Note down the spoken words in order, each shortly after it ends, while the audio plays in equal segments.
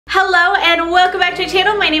and welcome back to my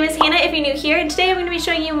channel. My name is Hannah if you're new here, and today I'm going to be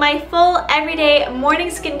showing you my full everyday morning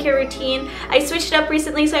skincare routine. I switched it up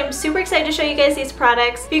recently, so I'm super excited to show you guys these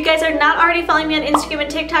products. If you guys are not already following me on Instagram and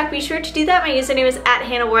TikTok, be sure to do that. My username is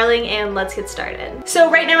 @HannahWarling, and let's get started. So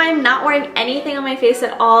right now I'm not wearing anything on my face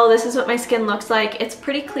at all. This is what my skin looks like. It's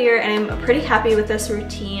pretty clear and I'm pretty happy with this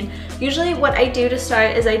routine. Usually what I do to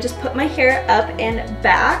start is I just put my hair up and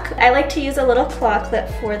back. I like to use a little claw clip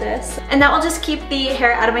for this, and that will just keep the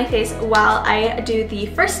hair out of my face while I do the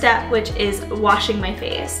first step, which is washing my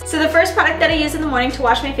face. So the first product that I use in the morning to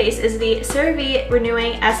wash my face is the CeraVe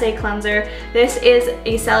Renewing Essay Cleanser. This is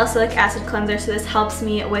a salicylic acid cleanser, so this helps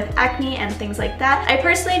me with acne and things like that. I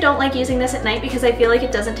personally don't like using this at night because I feel like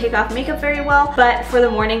it doesn't take off makeup very well, but for the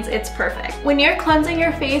mornings it's perfect. When you're cleansing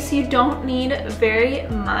your face, you don't need very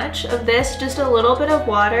much of this, just a little bit of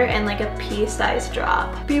water and like a pea-sized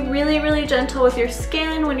drop. Be really, really gentle with your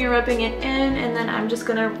skin when you're rubbing it in, and then I'm just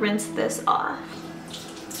gonna rinse this off.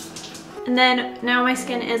 And then now my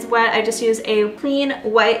skin is wet, I just use a clean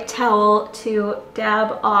white towel to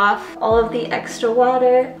dab off all of the extra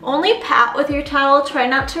water. Only pat with your towel, try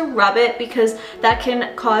not to rub it because that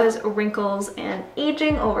can cause wrinkles and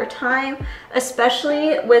aging over time,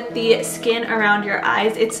 especially with the skin around your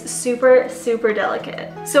eyes. It's super, super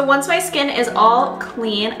delicate. So once my skin is all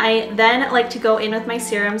clean, I then like to go in with my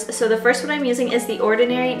serums. So the first one I'm using is the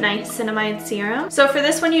Ordinary Niacinamide Serum. So for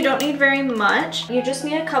this one you don't need very much. You just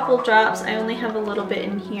need a couple drops. I only have a little bit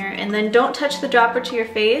in here, and then don't touch the dropper to your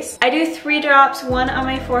face. I do 3 drops, 1 on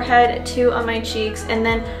my forehead, 2 on my cheeks, and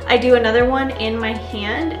then I do another one in my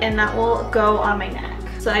hand, and that will go on my neck.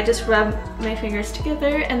 So I just rub my fingers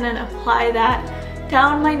together and then apply that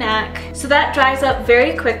down my neck. So that dries up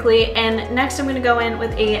very quickly, and next I'm gonna go in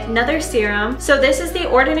with another serum. So this is the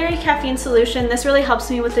Ordinary Caffeine Solution. This really helps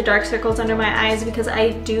me with the dark circles under my eyes because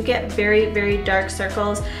I do get very, very dark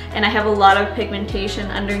circles, and I have a lot of pigmentation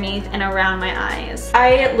underneath and around my eyes.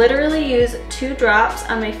 I literally use 2 drops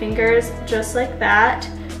on my fingers just like that,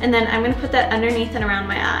 and then I'm gonna put that underneath and around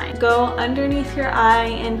my eye. Go underneath your eye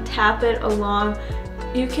and tap it along.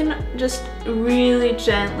 You can just really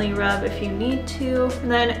gently rub if you need to,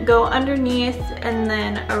 and then go underneath and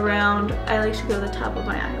then around. I like to go to the top of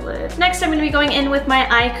my eyelid. Next I'm going to be going in with my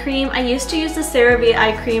eye cream. I used to use the CeraVe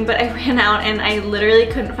eye cream, but I ran out and I literally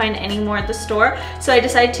couldn't find any more at the store, so I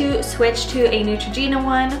decided to switch to a Neutrogena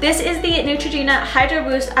one. This is the Neutrogena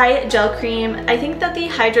Hydroboost Eye Gel Cream. I think that the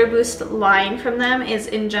Hydroboost line from them is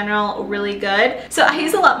in general really good. So I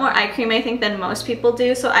use a lot more eye cream I think than most people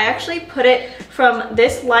do, so I actually put it from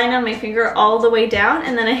this line on my finger all the way down,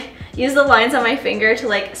 and then I use the lines on my finger to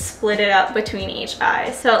like split it up between each eye.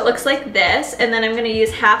 So it looks like this, and then I'm gonna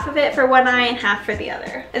use half of it for one eye and half for the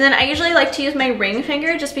other. And then I usually like to use my ring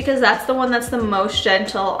finger just because that's the one that's the most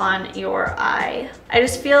gentle on your eye. I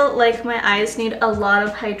just feel like my eyes need a lot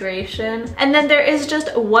of hydration. And then there is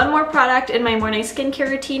just one more product in my morning skincare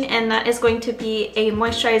routine, and that is going to be a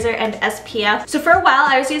moisturizer and SPF. So for a while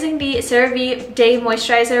I was using the CeraVe Day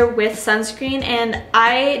Moisturizer with sunscreen, and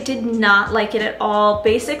I did not like it at all.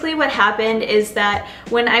 Basically what happened is that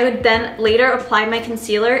when I would then later apply my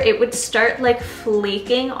concealer, it would start like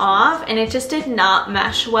flaking off, and it just did not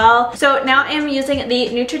mesh well. So now I'm using the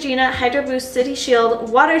Neutrogena Hydroboost City Shield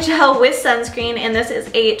Water Gel with sunscreen, and this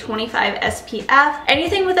is a 25 SPF.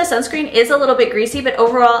 Anything with a sunscreen is a little bit greasy, but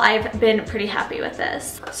overall I've been pretty happy with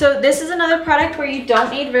this. So this is another product where you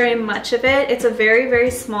don't need very much of it. It's a very,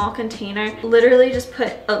 very small container. Literally just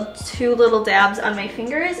put 2 little dabs on my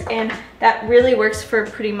fingers, and that really works for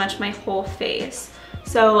pretty much my whole face.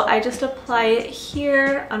 So I just apply it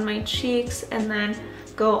here on my cheeks and then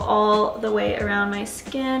go all the way around my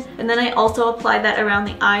skin, and then I also apply that around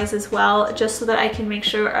the eyes as well, just so that I can make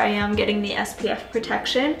sure I am getting the SPF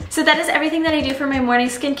protection. So that is everything that I do for my morning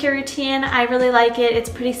skincare routine. I really like it. It's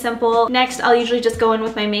pretty simple. Next I'll usually just go in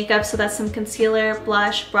with my makeup, so that's some concealer,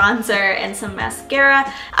 blush, bronzer, and some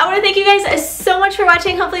mascara. I want to thank you guys so much for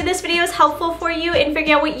watching. Hopefully this video is helpful for you in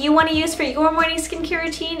figuring out what you want to use for your morning skincare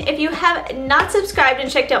routine. If you have not subscribed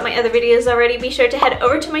and checked out my other videos already, be sure to head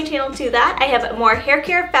over to my channel to do that. I have more hair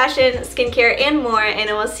care, fashion, skincare, and more, and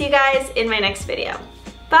I will see you guys in my next video.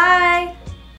 Bye!